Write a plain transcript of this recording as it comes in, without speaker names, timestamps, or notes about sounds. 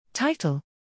Title: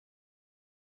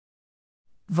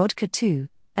 VODKA2,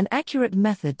 an accurate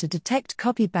method to detect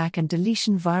copy back and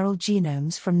deletion viral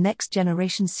genomes from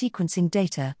next-generation sequencing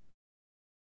data.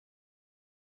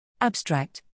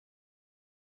 Abstract: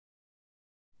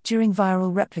 During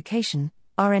viral replication,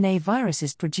 RNA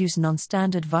viruses produce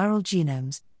non-standard viral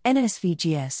genomes,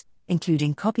 NSVGs,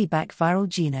 including copy-back viral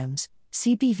genomes,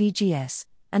 CBVGs,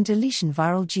 and deletion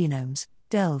viral genomes,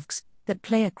 DELVGs, that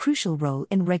play a crucial role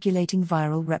in regulating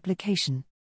viral replication.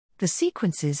 The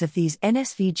sequences of these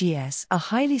NSVGs are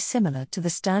highly similar to the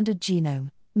standard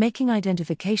genome, making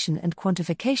identification and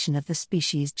quantification of the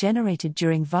species generated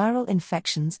during viral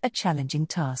infections a challenging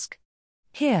task.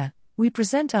 Here, we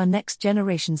present our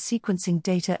next-generation sequencing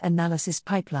data analysis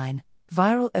pipeline,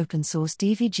 Viral Open Source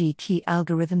DVG Key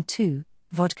Algorithm 2,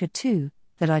 VODKA2,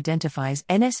 that identifies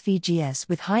NSVGs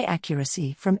with high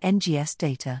accuracy from NGS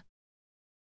data.